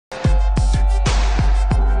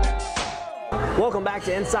Welcome back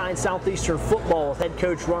to Inside Southeastern Football with head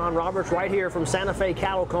coach Ron Roberts right here from Santa Fe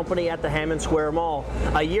Cattle Company at the Hammond Square Mall.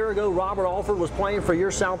 A year ago, Robert Alford was playing for your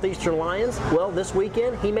Southeastern Lions. Well, this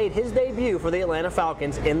weekend, he made his debut for the Atlanta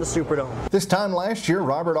Falcons in the Superdome. This time last year,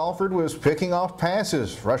 Robert Alford was picking off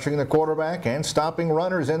passes, rushing the quarterback, and stopping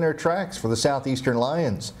runners in their tracks for the Southeastern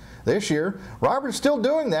Lions. This year, Robert's still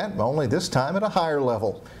doing that, only this time at a higher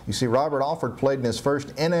level. You see, Robert Alford played in his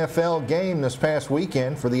first NFL game this past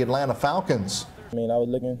weekend for the Atlanta Falcons. I was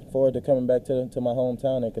looking forward to coming back to my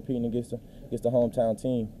hometown and competing against the hometown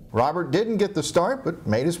team. Robert didn't get the start, but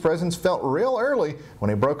made his presence felt real early when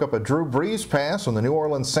he broke up a Drew Brees pass on the New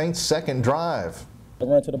Orleans Saints' second drive. The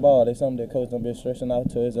run to the ball, that's something that coach don't be stressing out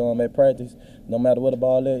to his at practice. No matter where the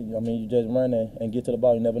ball is, you just run and get to the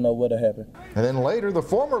ball. You never know what'll happen. And then later, the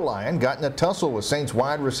former Lion got in a tussle with Saints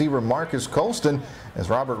wide receiver Marcus Colston as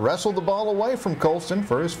Robert wrestled the ball away from Colston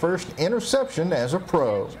for his first interception as a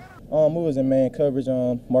pro. We was in man coverage.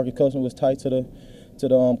 Marcus Colston was tight to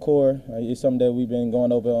the core. It's something that we've been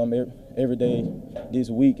going over every day this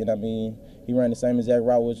week, and he ran the same exact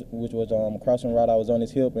route, which was a crossing route. I was on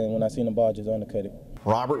his hip, and when I seen the ball, I just undercut it.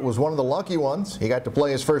 Robert was one of the lucky ones. He got to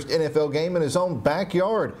play his first NFL game in his own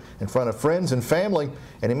backyard in front of friends and family,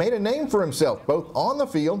 and he made a name for himself both on the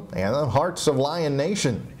field and in the hearts of Lion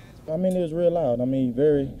Nation. It was real loud.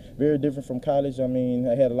 Very, very different from college. I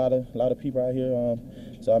had a lot of people out here,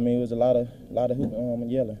 so it was a lot of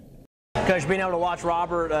yelling. Coach, being able to watch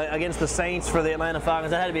Robert against the Saints for the Atlanta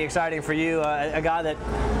Falcons, that had to be exciting for you. A guy that,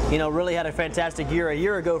 really had a fantastic year a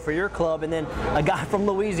year ago for your club, and then a guy from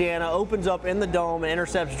Louisiana opens up in the dome and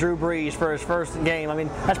intercepts Drew Brees for his first game.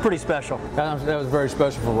 That's pretty special. That was very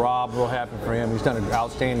special for Rob. Real happy for him. He's done an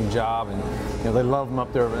outstanding job, and they love him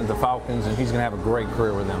up there in the Falcons, and he's going to have a great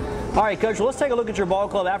career with them. All right, Coach, well, let's take a look at your ball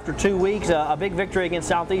club after 2 weeks. A big victory against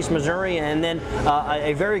Southeast Missouri, and then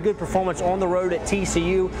a very good performance on the road at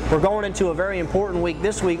TCU. We're going into a very important week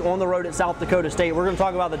this week on the road at South Dakota State. We're going to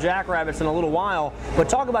talk about the Jackrabbits in a little while, but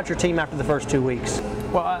talk about your team after the first 2 weeks.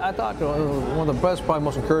 Well, I thought one of the best, probably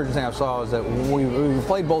most encouraging thing I saw is that we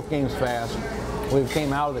played both games fast. We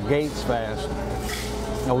came out of the gates fast.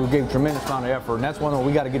 We gave a tremendous amount of effort, and that's one that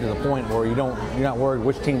we got to get to the point where you're not worried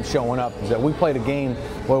which team's showing up. Is that we played a game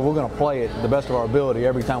where we're going to play it the best of our ability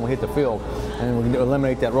every time we hit the field, and we can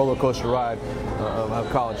eliminate that roller coaster ride of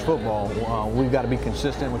college football. We've got to be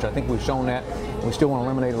consistent, which I think we've shown that. We still want to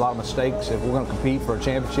eliminate a lot of mistakes. If we're going to compete for a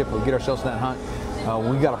championship or get ourselves in that hunt,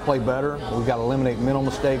 we've got to play better. We've got to eliminate mental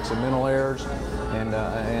mistakes and mental errors.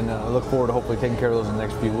 And look forward to hopefully taking care of those in the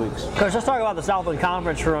next few weeks. Coach, let's talk about the Southland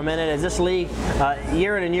Conference for a minute. As this league,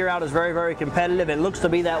 year in and year out, is very, very competitive. It looks to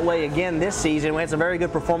be that way again this season. We had some very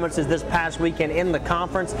good performances this past weekend in the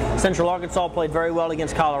conference. Central Arkansas played very well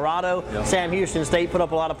against Colorado. Yep. Sam Houston State put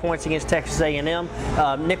up a lot of points against Texas A&M.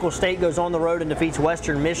 Nicholls State goes on the road and defeats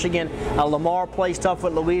Western Michigan. Lamar plays tough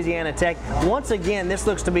with Louisiana Tech. Once again, this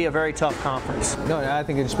looks to be a very tough conference. No, I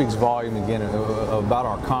think it speaks volume again about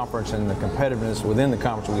our conference and the competitiveness within the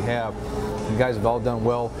conference we have. You guys have all done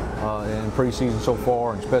well in preseason so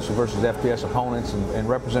far, and especially versus FBS opponents, and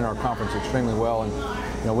represent our conference extremely well.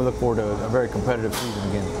 And we look forward to a very competitive season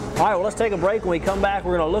again. All right, well, let's take a break. When we come back,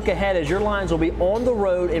 we're going to look ahead as your Lions will be on the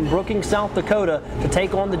road in Brookings, South Dakota to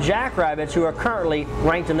take on the Jackrabbits, who are currently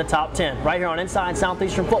ranked in the top 10. Right here on Inside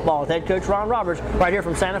Southeastern Football with head coach Ron Roberts, right here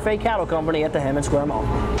from Santa Fe Cattle Company at the Hammond Square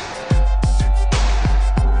Mall.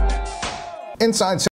 Inside